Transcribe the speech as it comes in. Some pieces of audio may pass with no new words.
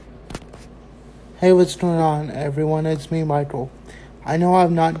Hey, what's going on, everyone? It's me, Michael. I know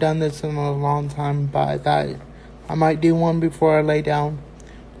I've not done this in a long time, but I thought I might do one before I lay down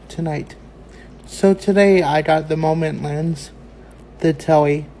tonight. So today I got the Moment lens, the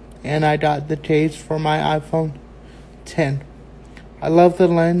Telly, and I got the case for my iPhone 10. I love the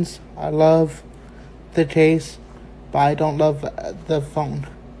lens, I love the case, but I don't love the phone.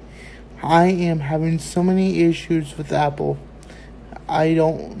 I am having so many issues with Apple. I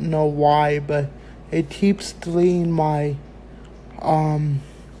don't know why, but it keeps deleting my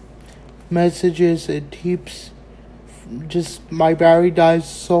messages. It keeps just my battery dies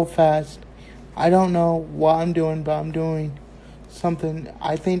so fast. I don't know what I'm doing, but I'm doing something.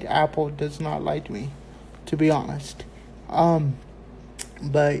 I think Apple does not like me, to be honest. But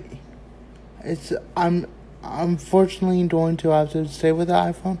I'm unfortunately going to have to stay with the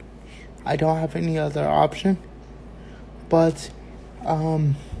iPhone. I don't have any other option. But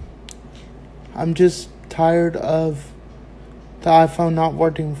I'm just tired of the iPhone not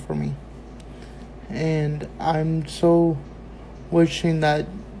working for me. And I'm so wishing that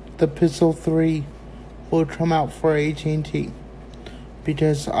the Pixel 3 will come out for AT&T,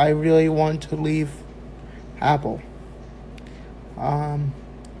 because I really want to leave Apple.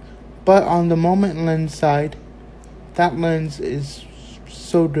 But on the Moment lens side, that lens is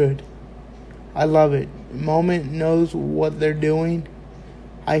so good. I love it. Moment knows what they're doing.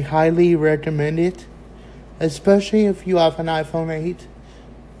 I highly recommend it, especially if you have an iPhone 8.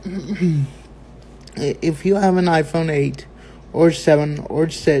 If you have an iPhone 8 or 7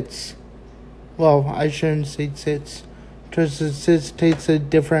 or 6, well, I shouldn't say 6, because the 6 takes a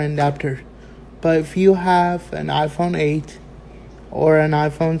different adapter. But if you have an iPhone 8 or an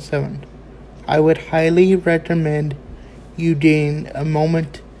iPhone 7, I would highly recommend you getting a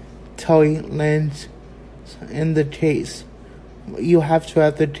Moment Telly lens in the case. You have to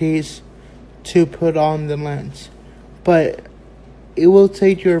have the case to put on the lens, but it will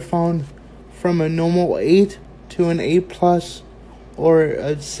take your phone from a normal 8 to an 8 plus or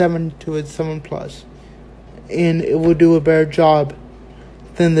a 7 to a 7 plus, and it will do a better job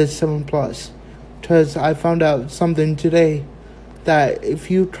than the 7 plus. Because I found out something today, that if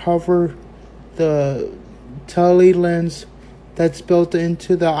you cover the Telly lens that's built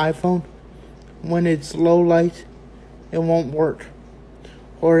into the iPhone, when it's low light, it won't work.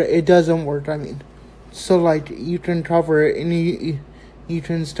 Or it doesn't work, I mean. So, like, you can cover it and you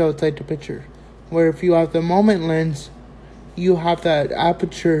can still take the picture. Where if you have the Moment lens, you have that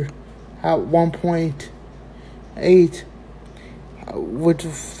aperture at 1.8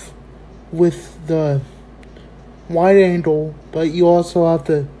 with the wide angle, but you also have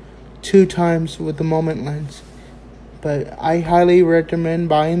the 2 times with the Moment lens. But I highly recommend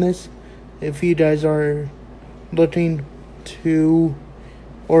buying this if you guys are looking to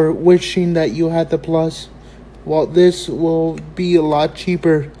or wishing that you had the Plus. Well, this will be a lot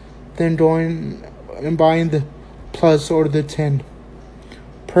cheaper than going and buying the Plus or the 10.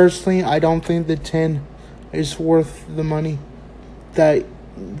 Personally, I don't think the 10 is worth the money that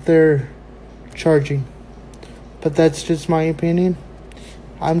they're charging. But that's just my opinion.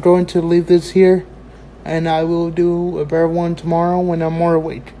 I'm going to leave this here, and I will do a better one tomorrow when I'm more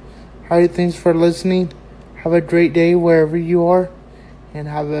awake. Alright, thanks for listening. Have a great day wherever you are, and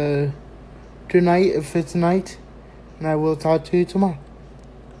have a good night if it's night, and I will talk to you tomorrow.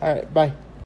 Alright, bye.